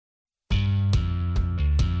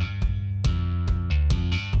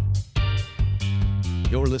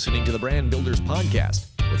You're listening to the Brand Builders Podcast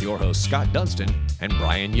with your hosts Scott Dunstan and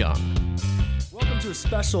Brian Young. Welcome to a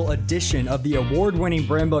special edition of the award-winning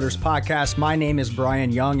Brand Builders Podcast. My name is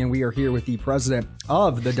Brian Young, and we are here with the president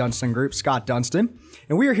of the Dunstan Group, Scott Dunstan.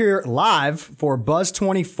 And we are here live for Buzz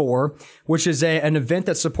 24, which is an event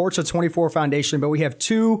that supports the 24 Foundation. But we have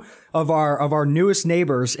two of our newest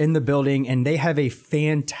neighbors in the building, and they have a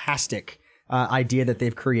fantastic idea that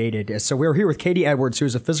they've created. So we're here with Katie Edwards, who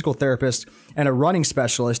is a physical therapist and a running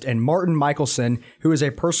specialist, and Martin Michaelson, who is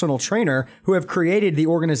a personal trainer, who have created the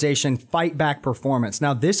organization Fight Back Performance.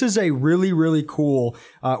 Now, this is a really, really cool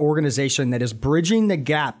organization that is bridging the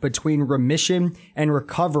gap between remission and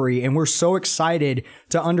recovery. And we're so excited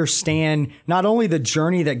to understand not only the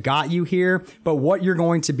journey that got you here, but what you're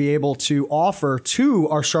going to be able to offer to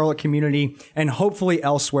our Charlotte community and hopefully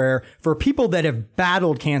elsewhere for people that have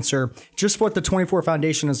battled cancer. Just what the 24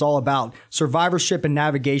 Foundation is all about, survivorship and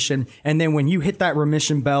navigation. And then when you hit that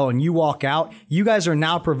remission bell and you walk out, you guys are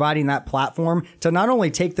now providing that platform to not only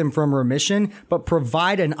take them from remission, but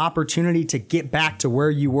provide an opportunity to get back to where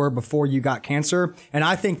you were before you got cancer. And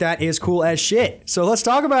I think that is cool as shit. So let's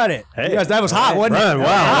talk about it. Hey, you guys, that was hot, wasn't Brian, it?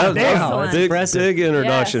 wow. That was Big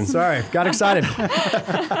introduction. Yes. Sorry, got excited.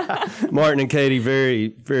 Martin and Katie,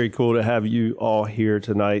 very, very cool to have you all here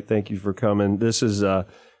tonight. Thank you for coming. This is a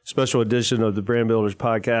special edition of the Brand Builders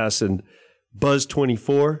Podcast and Buzz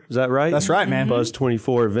 24. Is that right? That's right, man. Buzz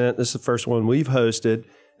 24 event. This is the first one we've hosted,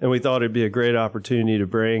 and we thought it'd be a great opportunity to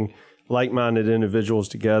bring like-minded individuals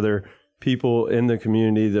together, people in the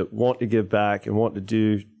community that want to give back and want to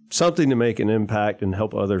do something to make an impact and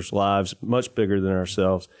help others' lives much bigger than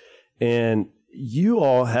ourselves. And you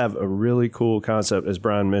all have a really cool concept, as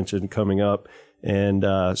Brian mentioned, coming up. And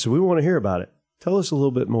so we want to hear about it. Tell us a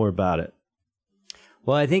little bit more about it.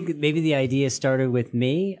 Well, I think maybe the idea started with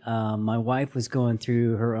me. My wife was going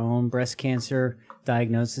through her own breast cancer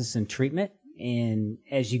diagnosis and treatment. And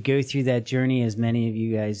as you go through that journey, as many of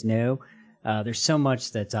you guys know, there's so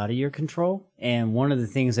much that's out of your control. And one of the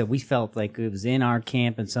things that we felt like it was in our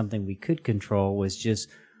camp and something we could control was just,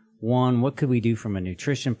 one, what could we do from a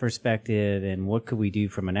nutrition perspective, and what could we do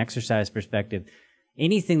from an exercise perspective?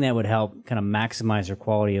 Anything that would help kind of maximize her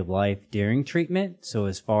quality of life during treatment. So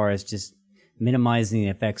as far as just minimizing the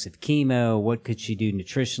effects of chemo, what could she do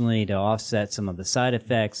nutritionally to offset some of the side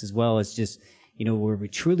effects, as well as just, were we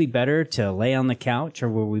truly better to lay on the couch, or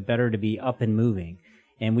were we better to be up and moving?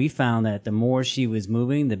 And we found that the more she was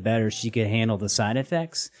moving, the better she could handle the side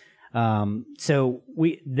effects. So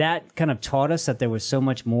that kind of taught us that there was so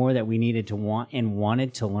much more that we needed to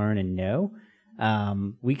wanted to learn and know.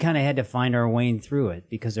 We kind of had to find our way through it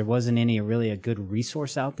because there wasn't really a good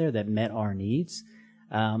resource out there that met our needs.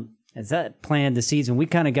 As that planted the seeds, and we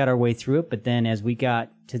kind of got our way through it. But then as we got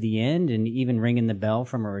to the end and even ringing the bell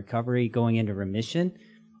from a recovery going into remission,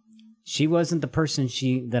 she wasn't the person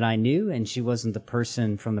that I knew, and she wasn't the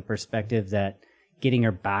person from the perspective that getting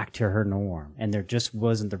her back to her norm. And there just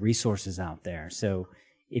wasn't the resources out there. So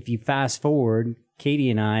if you fast forward, Katie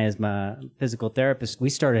and I, as my physical therapist, we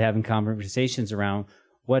started having conversations around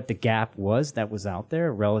what the gap was that was out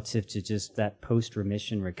there relative to just that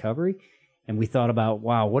post-remission recovery. And we thought about,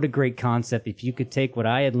 wow, what a great concept if you could take what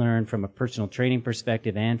I had learned from a personal training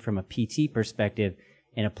perspective and from a PT perspective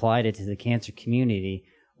and applied it to the cancer community,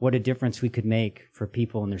 what a difference we could make for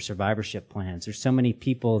people in their survivorship plans. There's so many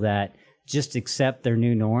people that just accept their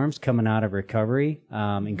new norms coming out of recovery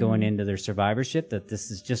and going into their survivorship, that this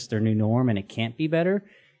is just their new norm and it can't be better.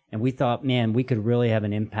 And we thought, man, we could really have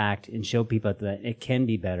an impact and show people that it can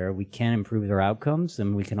be better. We can improve their outcomes,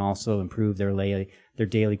 and we can also improve their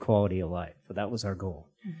daily quality of life. So that was our goal.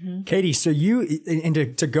 Mm-hmm. Katie, so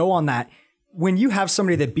to go on that, when you have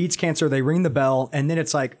somebody that beats cancer, they ring the bell, and then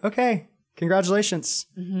it's like, okay, congratulations.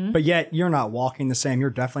 Mm-hmm. But yet you're not walking the same. You're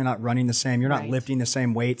definitely not running the same. You're not lifting the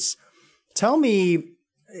same weights. Tell me,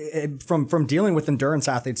 from dealing with endurance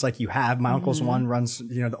athletes like you have, my uncle's one runs,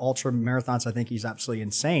 the ultra marathons. I think he's absolutely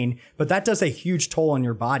insane, but that does a huge toll on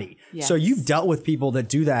your body. Yes. So you've dealt with people that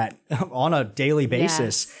do that on a daily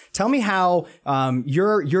basis. Yes. Tell me how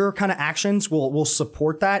your kind of actions will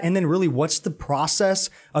support that. And then really, what's the process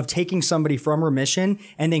of taking somebody from remission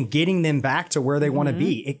and then getting them back to where they want to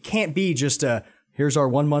be? It can't be just here's our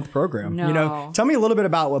 1 month program. No. Tell me a little bit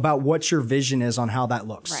about what your vision is on how that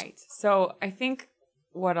looks. Right. So I think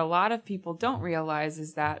what a lot of people don't realize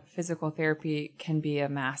is that physical therapy can be a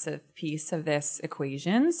massive piece of this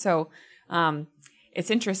equation. So it's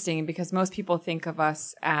interesting because most people think of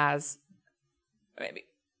us as,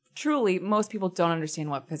 truly, most people don't understand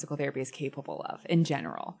what physical therapy is capable of in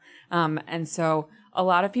general. And so a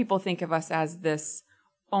lot of people think of us as this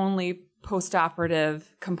only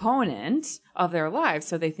post-operative component of their lives.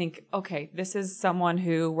 So they think, okay, this is someone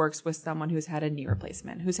who works with someone who's had a knee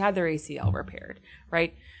replacement, who's had their ACL repaired,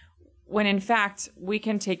 right? When in fact, we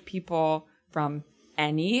can take people from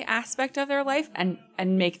any aspect of their life and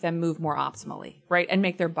make them move more optimally, right? And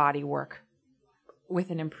make their body work with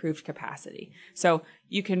an improved capacity. So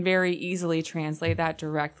you can very easily translate that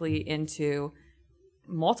directly into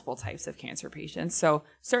multiple types of cancer patients. So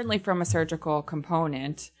certainly from a surgical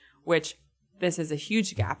component, which this is a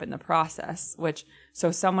huge gap in the process,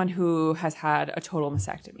 so someone who has had a total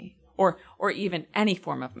mastectomy or even any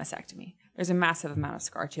form of mastectomy, there's a massive amount of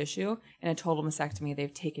scar tissue. In a total mastectomy,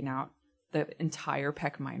 they've taken out the entire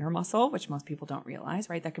pec minor muscle, which most people don't realize,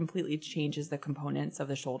 right? That completely changes the components of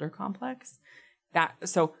the shoulder complex.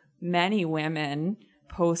 So many women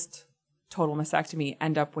post total mastectomy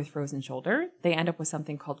end up with frozen shoulder. They end up with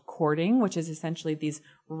something called cording, which is essentially these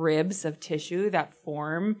ribs of tissue that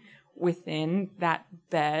form within that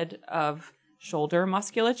bed of shoulder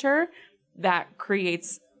musculature that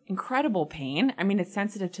creates incredible pain. I mean, it's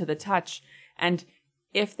sensitive to the touch. And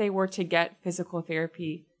if they were to get physical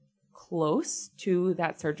therapy close to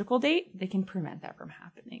that surgical date, they can prevent that from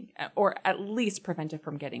happening, or at least prevent it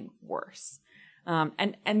from getting worse.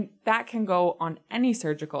 And that can go on any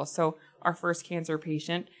surgical. So our first cancer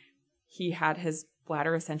patient, he had his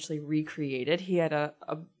bladder essentially recreated. He had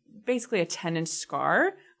basically a 10-inch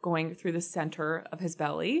scar going through the center of his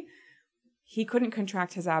belly. He couldn't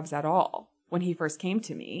contract his abs at all when he first came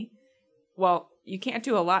to me. Well, you can't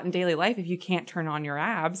do a lot in daily life if you can't turn on your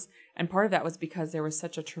abs. And part of that was because there was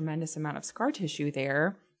such a tremendous amount of scar tissue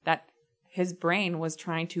there that his brain was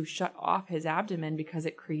trying to shut off his abdomen because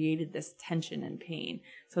it created this tension and pain.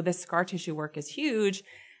 So this scar tissue work is huge,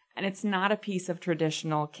 and it's not a piece of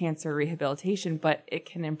traditional cancer rehabilitation, but it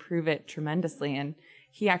can improve it tremendously. And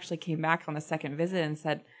he actually came back on the second visit and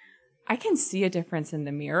said, I can see a difference in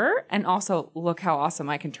the mirror, and also look how awesome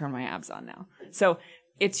I can turn my abs on now. So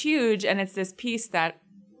it's huge, and it's this piece that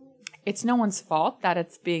it's no one's fault that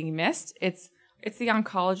it's being missed. It's the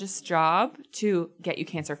oncologist's job to get you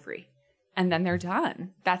cancer free. And then they're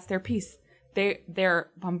done. That's their piece. They're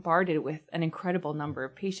bombarded with an incredible number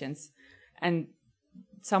of patients, and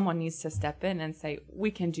someone needs to step in and say, we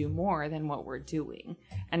can do more than what we're doing.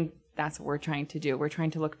 And that's what we're trying to do. We're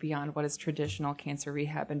trying to look beyond what is traditional cancer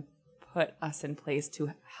rehab and put us in place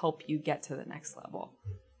to help you get to the next level.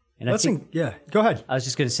 And I think, yeah, go ahead. I was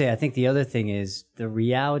just going to say, I think the other thing is the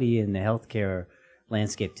reality in the healthcare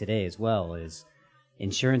landscape today as well is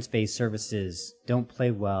insurance-based services don't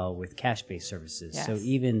play well with cash-based services. Yes. So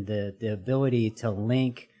even the ability to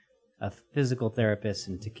link a physical therapist,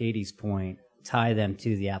 and to Katie's point, tie them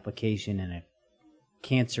to the application and a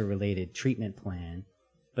cancer-related treatment plan,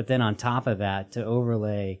 but then on top of that, to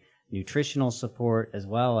overlay nutritional support as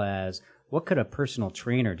well as what could a personal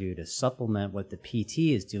trainer do to supplement what the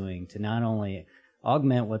PT is doing to not only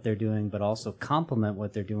augment what they're doing, but also complement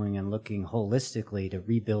what they're doing and looking holistically to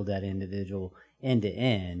rebuild that individual end to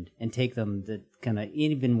end and take them to kind of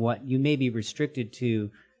even what you may be restricted to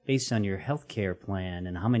based on your healthcare plan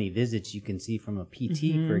and how many visits you can see from a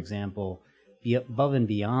PT, for example. Be above and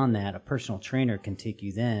beyond that, a personal trainer can take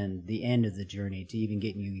you then the end of the journey to even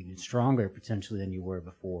getting you even stronger potentially than you were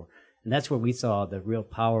before. And that's where we saw the real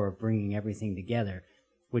power of bringing everything together,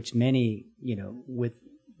 which many, with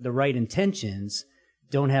the right intentions,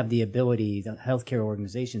 don't have the ability, the healthcare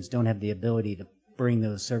organizations don't have the ability to bring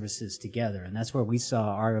those services together. And that's where we saw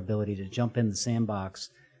our ability to jump in the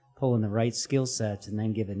sandbox, pull in the right skill sets, and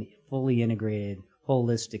then give a fully integrated,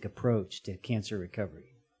 holistic approach to cancer recovery.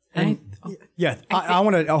 I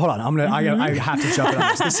want to hold on. I have to jump in on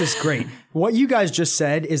this. This is great. What you guys just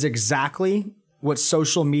said is exactly what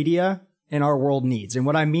social media in our world needs. And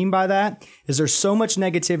what I mean by that is there's so much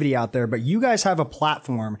negativity out there, but you guys have a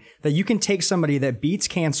platform that you can take somebody that beats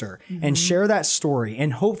cancer and share that story.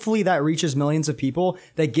 And hopefully that reaches millions of people,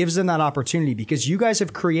 that gives them that opportunity, because you guys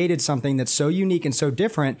have created something that's so unique and so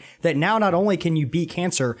different that now not only can you beat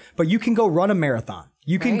cancer, but you can go run a marathon.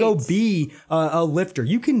 You can go be a lifter.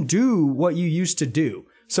 You can do what you used to do.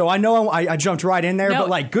 So I know I jumped right in there,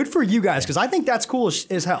 but good for you guys, because I think that's cool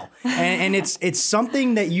as hell. And it's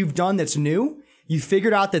something that you've done that's new. You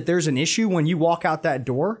figured out that there's an issue when you walk out that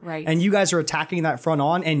door, right? And you guys are attacking that front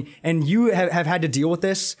on, and you have had to deal with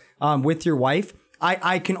this with your wife.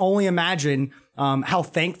 I can only imagine how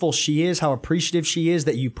thankful she is, how appreciative she is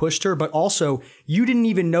that you pushed her, but also you didn't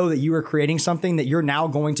even know that you were creating something that you're now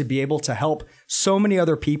going to be able to help so many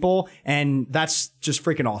other people. And that's just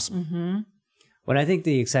freaking awesome. Mm-hmm. What I think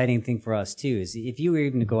the exciting thing for us too is if you were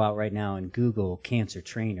even to go out right now and Google cancer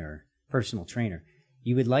trainer, personal trainer,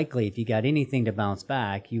 you would likely, if you got anything to bounce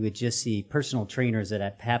back, you would just see personal trainers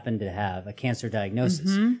that happen to have a cancer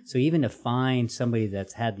diagnosis. So even to find somebody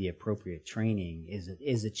that's had the appropriate training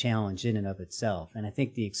is a challenge in and of itself. And I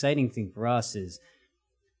think the exciting thing for us is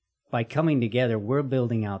by coming together, we're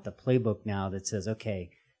building out the playbook now that says, okay,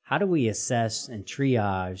 how do we assess and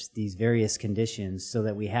triage these various conditions so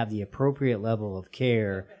that we have the appropriate level of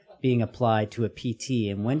care being applied to a PT?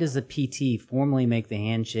 And when does the PT formally make the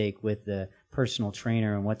handshake with the personal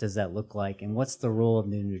trainer, and what does that look like, and what's the role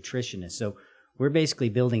of the nutritionist? So we're basically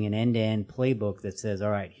building an end-to-end playbook that says,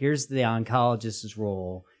 all right, here's the oncologist's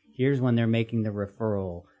role, here's when they're making the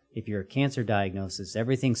referral. If you're a cancer diagnosis,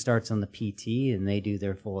 everything starts on the PT and they do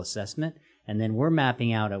their full assessment, and then we're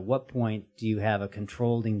mapping out at what point do you have a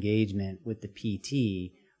controlled engagement with the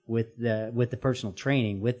PT, with the personal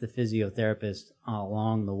training, with the physiotherapist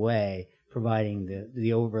along the way, providing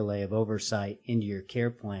the overlay of oversight into your care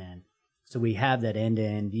plan. So we have that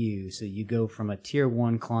end-to-end view. So you go from a tier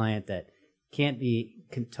 1 client that can't be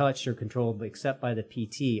touched or controlled except by the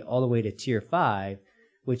PT all the way to tier 5,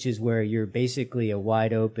 which is where you're basically a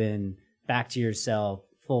wide open, back to yourself,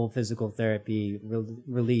 full physical therapy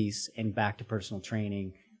release, and back to personal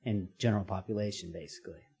training and general population,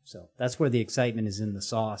 basically. So that's where the excitement is in the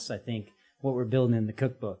sauce, I think, what we're building in the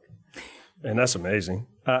cookbook. And that's amazing.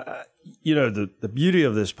 The beauty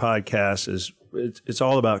of this podcast is it's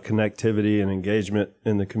all about connectivity and engagement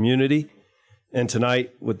in the community. And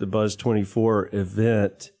tonight with the Buzz 24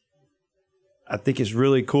 event, I think it's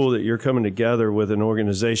really cool that you're coming together with an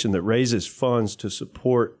organization that raises funds to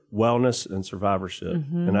support wellness and survivorship.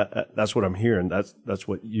 And that's what I'm hearing. That's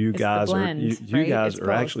what you guys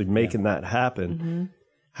are actually making that happen.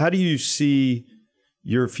 How do you see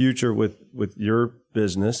your future with your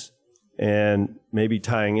business, and maybe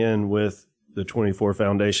tying in with the 24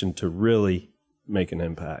 Foundation to really make an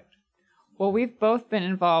impact? Well, we've both been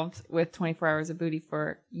involved with 24 Hours of Booty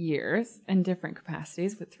for years in different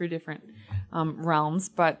capacities, but through different realms.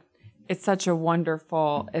 But it's such a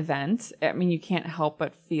wonderful event. I mean, you can't help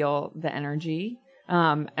but feel the energy.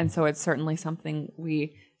 And so it's certainly something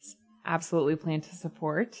we absolutely plan to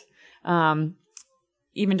support,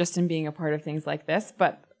 even just in being a part of things like this.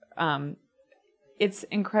 But it's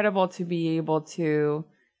incredible to be able to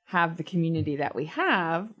have the community that we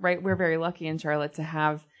have, right? We're very lucky in Charlotte to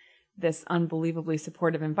have this unbelievably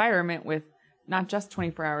supportive environment with not just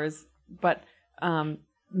 24 hours, but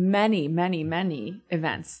many, many, many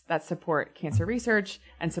events that support cancer research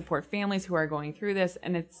and support families who are going through this.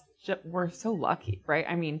 And it's just, we're so lucky, right?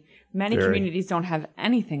 I mean, many communities don't have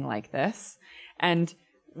anything like this. And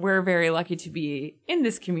we're very lucky to be in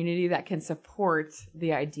this community that can support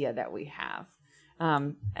the idea that we have.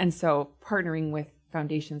 And so partnering with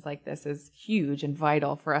foundations like this is huge and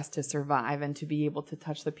vital for us to survive and to be able to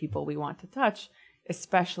touch the people we want to touch,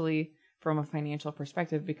 especially from a financial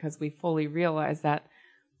perspective, because we fully realize that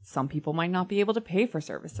some people might not be able to pay for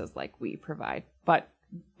services like we provide. But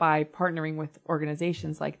by partnering with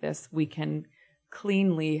organizations like this, we can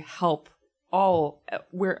cleanly help all.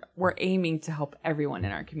 We're aiming to help everyone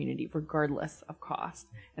in our community, regardless of cost.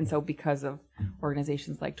 And so because of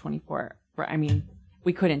organizations like 24, I mean,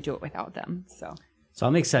 we couldn't do it without them. So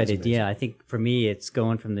I'm excited. Yeah, I think for me, it's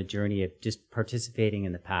going from the journey of just participating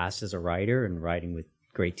in the past as a writer and writing with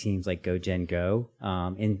great teams like Go Gen Go.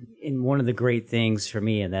 And one of the great things for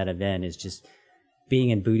me in that event is just being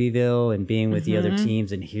in Bootyville and being with the other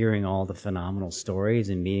teams and hearing all the phenomenal stories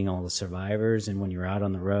and meeting all the survivors. And when you're out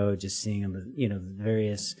on the road, just seeing them, the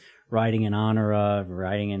various writing in honor of,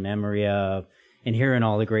 writing in memory of, and hearing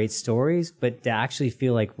all the great stories. But to actually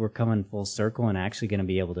feel like we're coming full circle and actually going to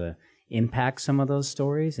be able to impact some of those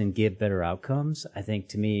stories and give better outcomes, I think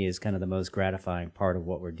to me is kind of the most gratifying part of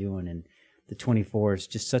what we're doing. And the 24 is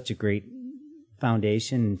just such a great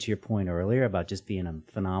foundation. And to your point earlier about just being a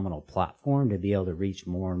phenomenal platform to be able to reach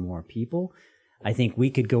more and more people. I think we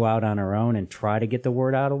could go out on our own and try to get the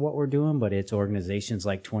word out of what we're doing, but it's organizations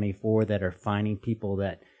like 24 that are finding people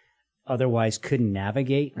that otherwise couldn't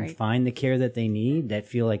navigate and find the care that they need, that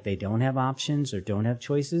feel like they don't have options or don't have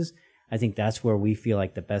choices. I think that's where we feel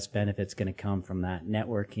like the best benefit's going to come from that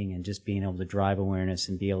networking and just being able to drive awareness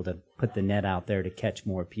and be able to put the net out there to catch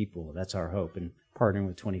more people. That's our hope, and partnering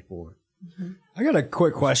with 24. I got a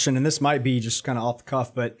quick question, and this might be just kind of off the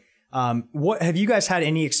cuff, but what have you guys had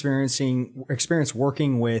any experience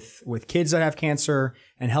working with kids that have cancer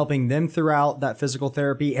and helping them throughout that physical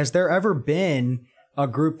therapy? Has there ever been a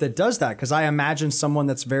group that does that? Because I imagine someone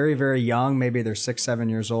that's very, very young, maybe they're 6, 7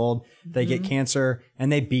 years old, they get cancer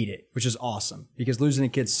and they beat it, which is awesome because losing a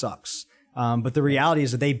kid sucks. But the reality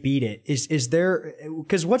is that they beat it. Is there,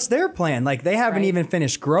 because what's their plan? Like they haven't even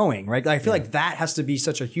finished growing, right? I feel like that has to be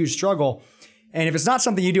such a huge struggle. And if it's not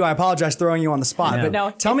something you do, I apologize throwing you on the spot. But no,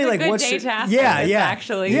 tell me, like, what's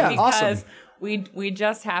actually, because awesome. we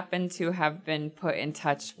just happen to have been put in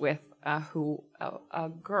touch with a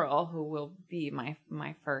girl who will be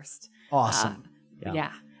my first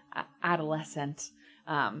adolescent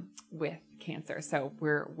with cancer. So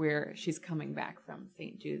she's coming back from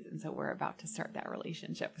St. Jude's, and so we're about to start that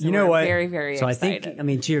relationship. So we're very, very excited. I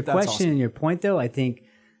think, to your question and your point though, I think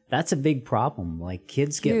that's a big problem. Like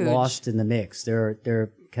kids get lost in the mix.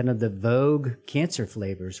 They're kind of the vogue cancer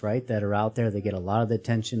flavors, right? That are out there. They get a lot of the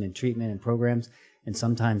attention and treatment and programs. And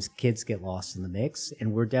sometimes kids get lost in the mix.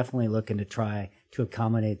 And we're definitely looking to try to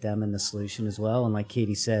accommodate them in the solution as well. And like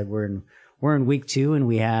Katie said, we're in week 2 and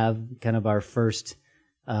we have kind of our first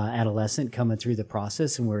adolescent coming through the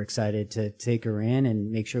process, and we're excited to take her in and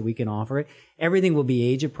make sure we can offer it. Everything will be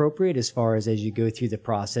age appropriate as far as you go through the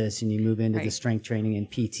process and you move into the strength training and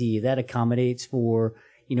PT. That accommodates for,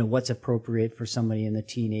 what's appropriate for somebody in the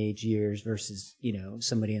teenage years versus,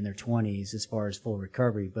 somebody in their 20s as far as full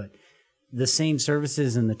recovery. But the same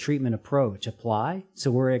services and the treatment approach apply. So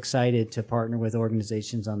we're excited to partner with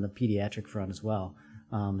organizations on the pediatric front as well.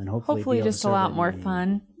 And hopefully just a lot more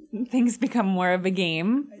fun. Things become more of a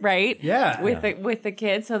game, right? Yeah. With the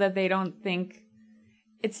kids, so that they don't think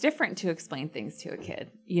it's different to explain things to a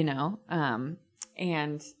kid,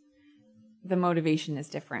 and the motivation is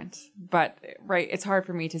different. But it's hard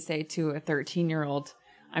for me to say to a 13-year-old,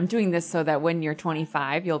 I'm doing this so that when you're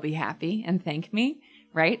 25, you'll be happy and thank me,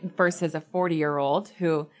 right? Versus a 40-year-old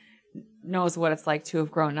who knows what it's like to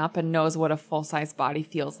have grown up and knows what a full-size body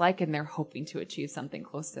feels like, and they're hoping to achieve something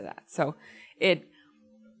close to that. So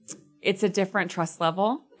it's a different trust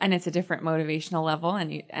level, and it's a different motivational level,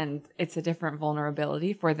 and it's a different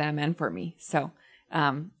vulnerability for them and for me. So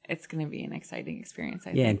it's going to be an exciting experience,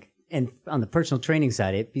 I think. And on the personal training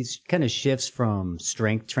side, it kind of shifts from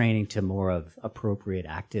strength training to more of appropriate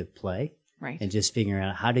active play. Right. And just figuring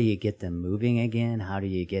out, how do you get them moving again? How do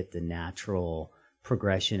you get the natural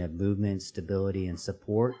progression of movement, stability, and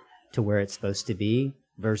support to where it's supposed to be?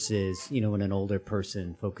 Versus, when an older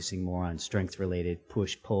person focusing more on strength-related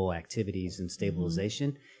push-pull activities and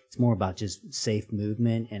stabilization, it's more about just safe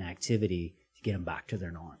movement and activity to get them back to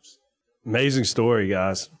their norms. Amazing story,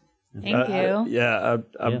 guys. Thank you.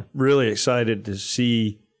 I'm really excited to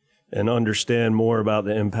see and understand more about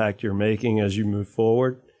the impact you're making as you move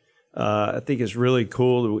forward. I think it's really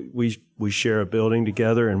cool that we share a building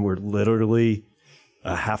together, and we're literally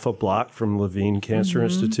a half a block from Levine Cancer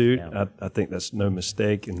Institute. Yeah. I think that's no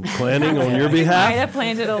mistake in planning on your behalf. Might have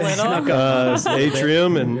planned it a little.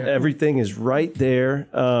 Atrium and everything is right there.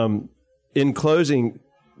 In closing,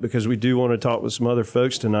 because we do want to talk with some other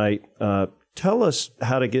folks tonight, tell us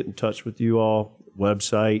how to get in touch with you all,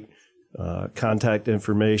 website, contact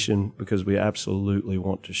information, because we absolutely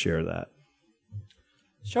want to share that.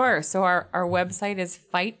 Sure. So our website is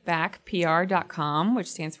fightbackpr.com, which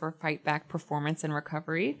stands for Fight Back Performance and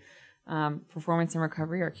Recovery. Performance and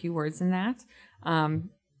recovery are keywords in that.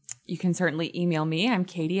 You can certainly email me. I'm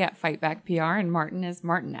Katie at FightbackPR, and Martin is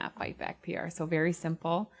Martin at FightbackPR. So very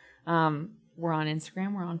simple. We're on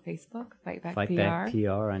Instagram. We're on Facebook. Fightback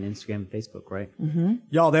PR on Instagram and Facebook, right? Mm-hmm.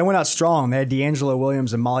 Y'all, they went out strong. They had D'Angelo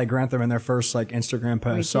Williams and Molly Grantham in their first Instagram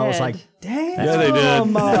post. So I was like, damn. Yeah, they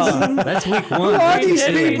did. That's week 1. Who are these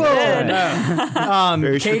people?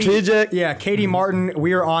 Very strategic. Yeah, Katie, Martin,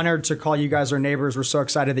 we are honored to call you guys our neighbors. We're so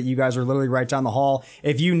excited that you guys are literally right down the hall.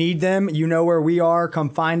 If you need them, you know where we are. Come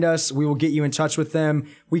find us. We will get you in touch with them.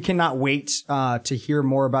 We cannot wait to hear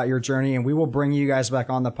more about your journey, and we will bring you guys back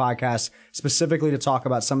on the podcast specifically to talk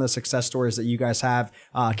about some of the success stories that you guys have.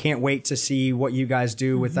 Can't wait to see what you guys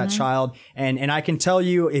do with that child. And I can tell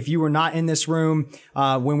you, if you were not in this room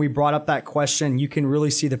when we brought up that question, you can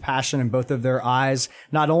really see the passion in both of their eyes,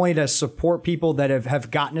 not only to support people that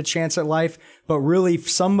have gotten a chance at life, but really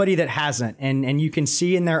somebody that hasn't. And you can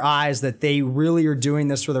see in their eyes that they really are doing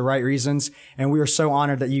this for the right reasons. And we are so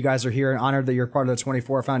honored that you guys are here and honored that you're part of the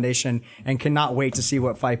 24 Foundation, and cannot wait to see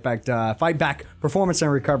what Fight Back Performance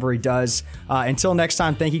and Recovery does. Until next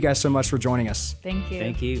time, thank you guys so much for joining us. Thank you.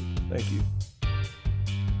 Thank you. Thank you.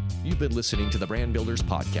 You've been listening to the Brand Builders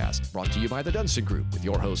Podcast, brought to you by the Dunston Group with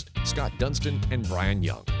your host, Scott Dunston and Brian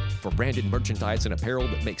Young. For branded merchandise and apparel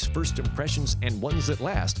that makes first impressions and ones that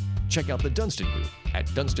last, check out the Dunston Group at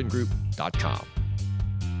dunstongroup.com.